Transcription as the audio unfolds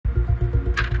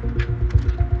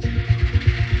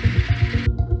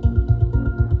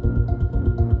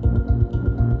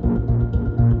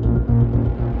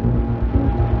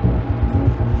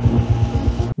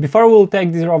Before we'll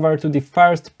take this rover to the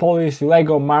first Polish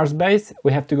LEGO Mars base,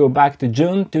 we have to go back to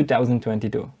June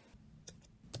 2022.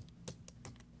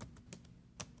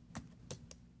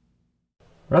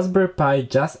 Raspberry Pi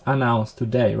just announced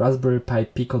today Raspberry Pi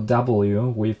Pico W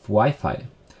with Wi-Fi.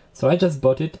 So I just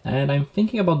bought it and I'm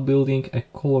thinking about building a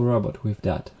cool robot with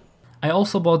that. I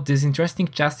also bought this interesting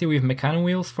chassis with mechanical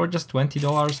wheels for just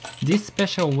 $20. These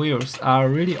special wheels are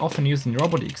really often used in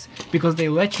robotics because they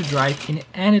let you drive in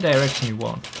any direction you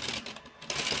want.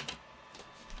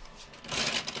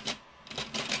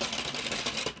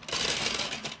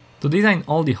 To design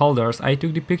all the holders, I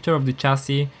took the picture of the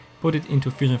chassis, put it into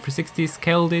Fusion 360,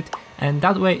 scaled it, and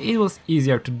that way it was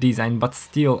easier to design, but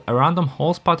still a random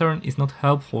holes pattern is not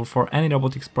helpful for any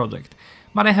robotics project.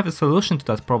 But I have a solution to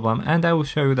that problem and I will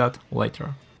show you that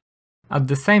later. At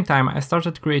the same time I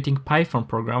started creating Python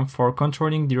program for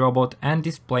controlling the robot and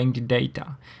displaying the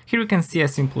data. Here you can see a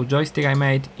simple joystick I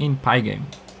made in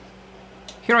Pygame.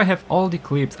 Here I have all the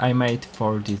clips I made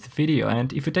for this video,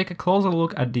 and if you take a closer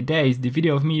look at the days, the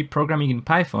video of me programming in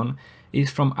Python is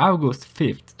from August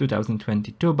 5th,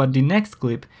 2022, but the next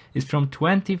clip is from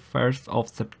 21st of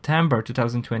September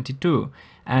 2022,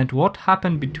 and what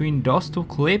happened between those two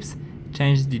clips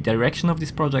changed the direction of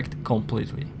this project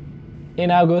completely.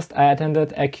 In August I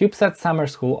attended a CubeSat summer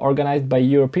school organized by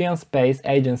European Space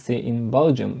Agency in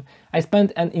Belgium. I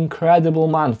spent an incredible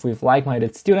month with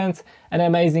like-minded students and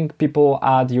amazing people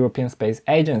at the European Space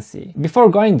Agency. Before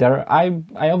going there I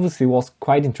obviously was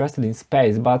quite interested in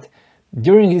space, but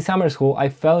during the summer school I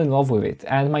fell in love with it,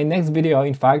 and my next video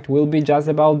in fact will be just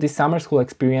about the summer school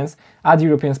experience at the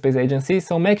European Space Agency,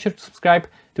 so make sure to subscribe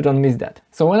to don't miss that.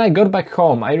 So when I got back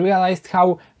home I realized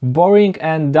how boring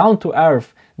and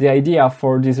down-to-earth the idea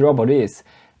for this robot is,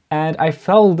 and I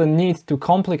felt the need to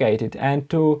complicate it and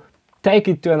to take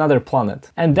it to another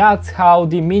planet. And that's how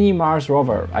the mini Mars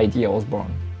rover idea was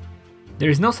born. There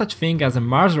is no such thing as a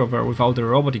Mars rover without a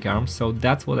robotic arm, so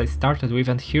that's what I started with,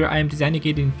 and here I am designing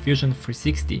it in Fusion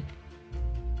 360.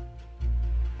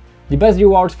 The best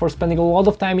reward for spending a lot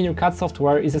of time in your CAD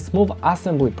software is a smooth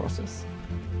assembly process.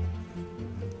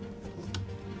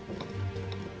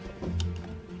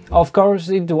 Of course,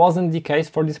 it wasn't the case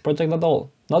for this project at all,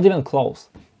 not even close.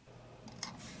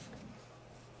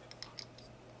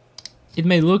 It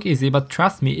may look easy, but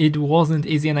trust me, it wasn't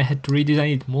easy and I had to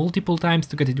redesign it multiple times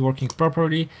to get it working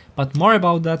properly, but more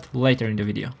about that later in the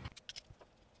video.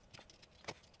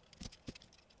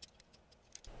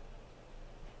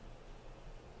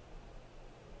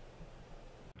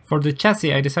 For the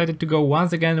chassis I decided to go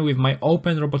once again with my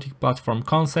open robotic platform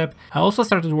concept. I also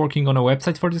started working on a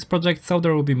website for this project, so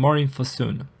there will be more info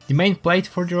soon. The main plate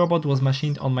for the robot was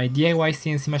machined on my DIY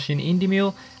CNC machine in the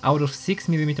mill out of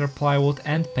 6mm plywood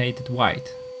and painted white.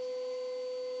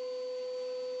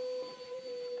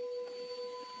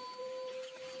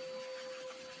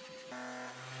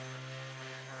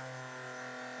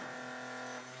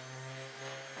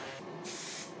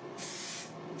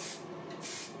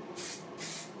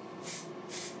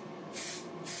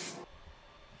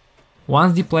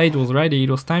 Once the plate was ready, it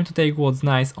was time to take what's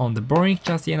nice on the boring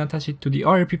chassis and attach it to the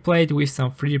ORP plate with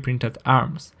some 3D printed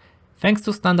arms. Thanks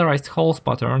to standardized holes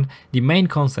pattern, the main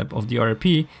concept of the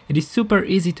ORP, it is super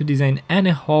easy to design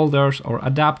any holders or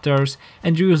adapters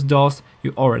and reuse those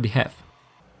you already have.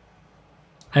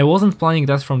 I wasn't planning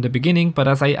that from the beginning, but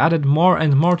as I added more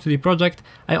and more to the project,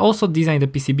 I also designed a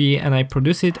PCB and I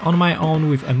produced it on my own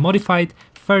with a modified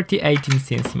 3018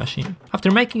 CNC machine.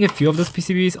 After making a few of those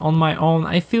PCBs on my own,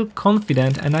 I feel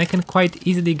confident and I can quite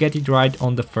easily get it right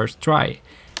on the first try.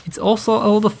 It's also a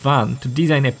lot of fun to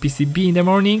design a PCB in the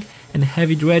morning and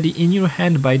have it ready in your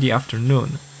hand by the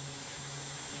afternoon.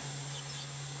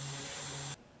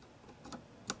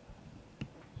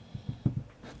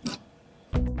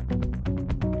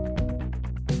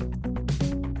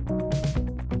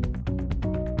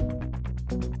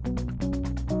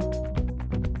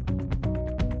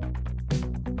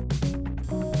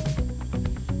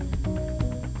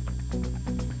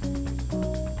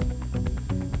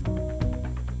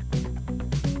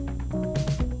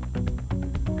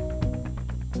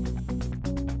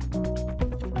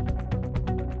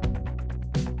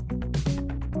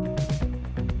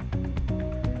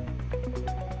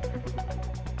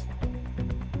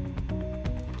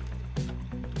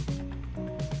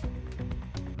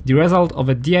 The result of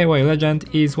a DIY legend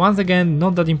is once again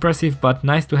not that impressive, but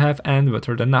nice to have and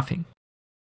better than nothing.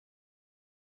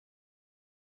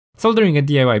 Soldering a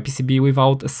DIY PCB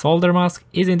without a solder mask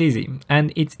isn't easy,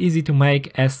 and it's easy to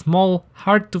make a small,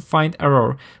 hard to find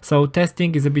error, so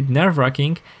testing is a bit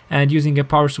nerve-wracking and using a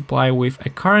power supply with a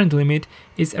current limit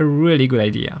is a really good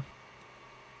idea.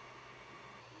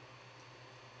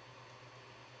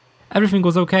 Everything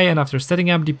was okay, and after setting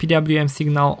up the PWM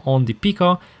signal on the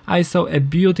Pico, I saw a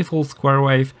beautiful square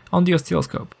wave on the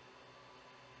oscilloscope.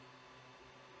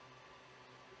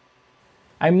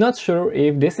 I'm not sure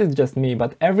if this is just me,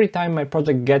 but every time my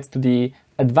project gets to the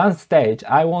advanced stage,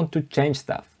 I want to change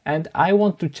stuff, and I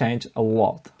want to change a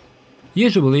lot.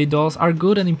 Usually those are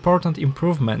good and important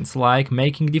improvements, like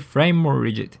making the frame more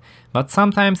rigid, but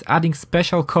sometimes adding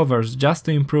special covers just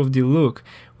to improve the look,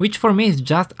 which for me is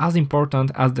just as important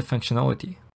as the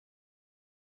functionality.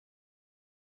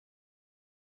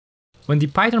 When the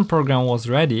Python program was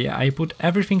ready, I put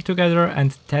everything together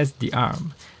and tested the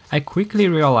arm. I quickly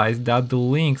realized that the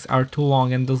links are too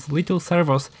long and those little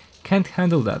servos can't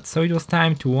handle that, so it was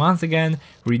time to once again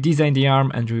redesign the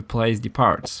arm and replace the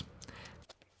parts.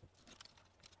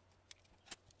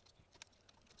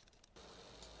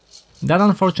 That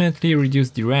unfortunately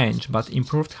reduced the range, but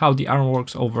improved how the arm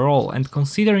works overall, and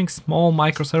considering small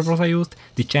microservos I used,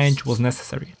 the change was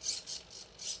necessary.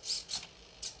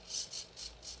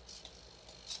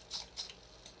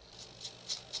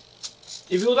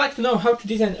 If you would like to know how to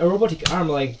design a robotic arm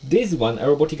like this one, a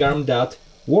robotic arm that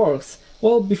works,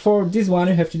 well, before this one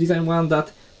you have to design one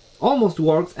that almost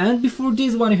works, and before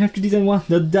this one you have to design one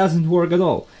that doesn't work at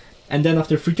all. And then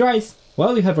after 3 tries,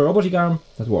 well, you have a robotic arm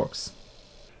that works.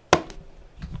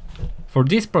 For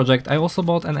this project I also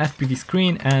bought an FPV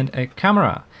screen and a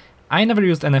camera. I never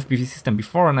used an FPV system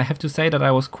before, and I have to say that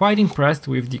I was quite impressed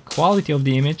with the quality of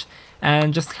the image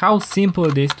and just how simple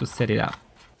it is to set it up.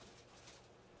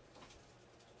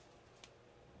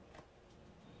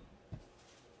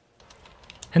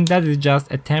 And that is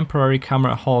just a temporary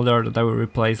camera holder that I will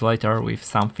replace later with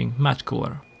something much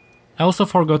cooler. I also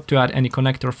forgot to add any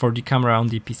connector for the camera on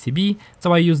the PCB,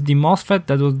 so I used the MOSFET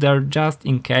that was there just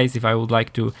in case if I would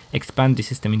like to expand the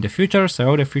system in the future,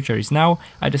 so the future is now.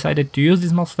 I decided to use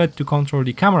this MOSFET to control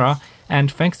the camera,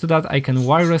 and thanks to that I can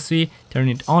wirelessly turn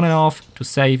it on and off to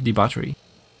save the battery.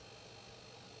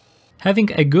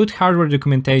 Having a good hardware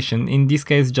documentation, in this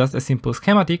case just a simple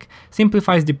schematic,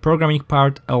 simplifies the programming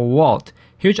part a lot.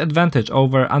 Huge advantage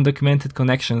over undocumented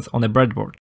connections on a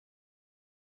breadboard.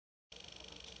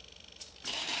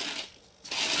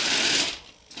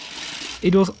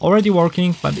 It was already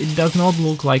working, but it does not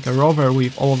look like a Rover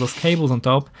with all of those cables on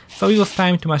top, so it was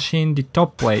time to machine the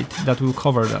top plate that will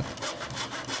cover that.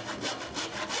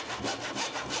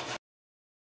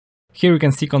 Here you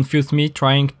can see confused me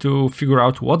trying to figure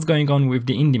out what's going on with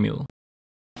the Indie Mule.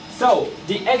 So,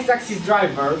 the X-axis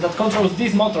driver that controls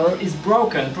this motor is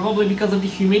broken, probably because of the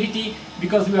humidity,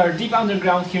 because we are deep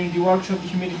underground here in the workshop, the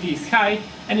humidity is high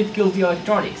and it kills the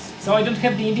electronics. So I don't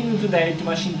have the Indie Mule today to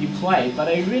machine the plate, but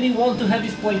I really want to have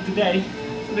this plate today,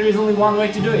 so there is only one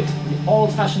way to do it, the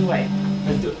old-fashioned way.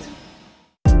 Let's do it.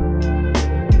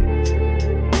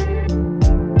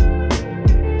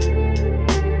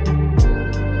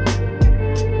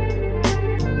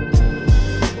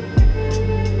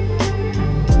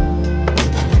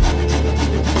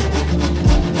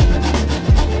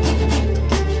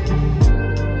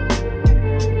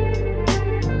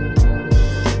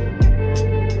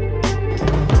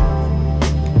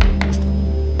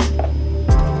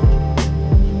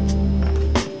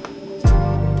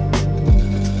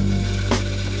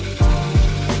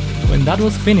 When that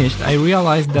was finished, I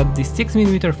realized that the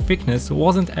 6mm thickness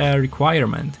wasn't a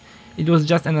requirement. It was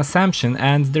just an assumption,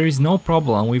 and there is no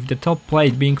problem with the top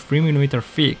plate being 3mm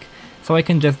thick, so I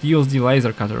can just use the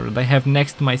laser cutter that I have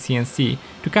next to my CNC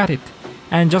to cut it.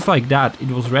 And just like that, it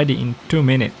was ready in 2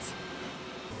 minutes.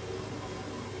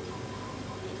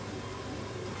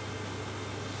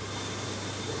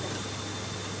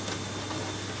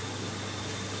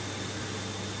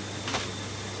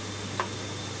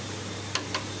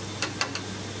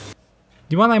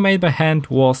 The one I made by hand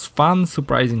was fun,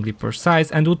 surprisingly precise,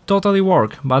 and would totally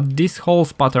work, but this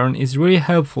holes pattern is really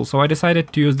helpful, so I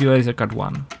decided to use the laser cut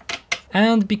one.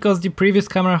 And because the previous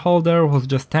camera holder was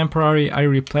just temporary, I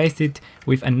replaced it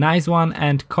with a nice one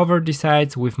and covered the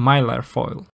sides with mylar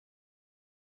foil.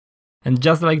 And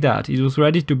just like that, it was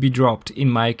ready to be dropped in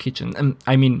my kitchen,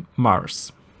 I mean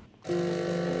Mars.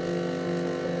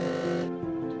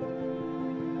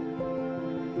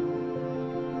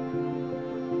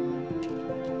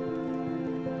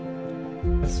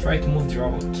 Let's try to move the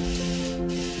robot.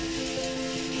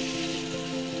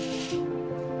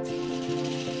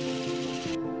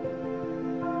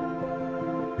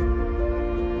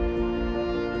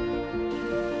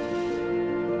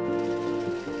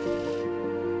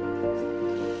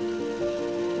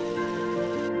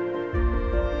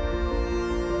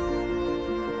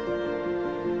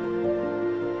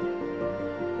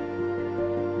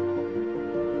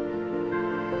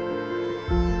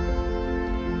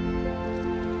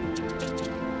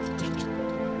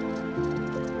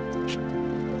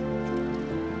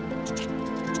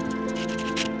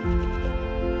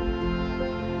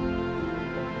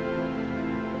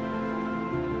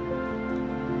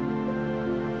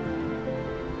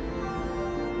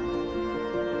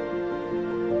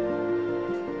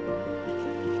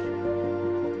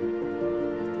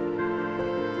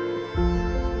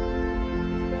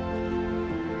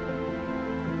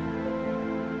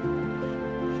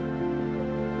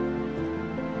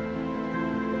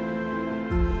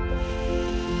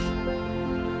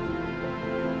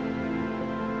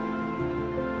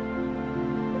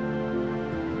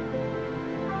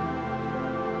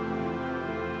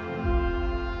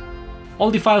 All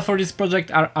the files for this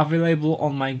project are available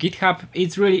on my GitHub.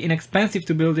 It's really inexpensive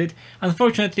to build it.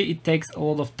 Unfortunately, it takes a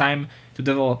lot of time to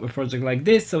develop a project like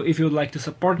this, so if you would like to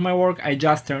support my work, I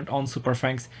just turned on super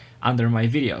thanks under my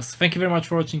videos. Thank you very much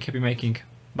for watching, happy making,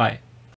 bye!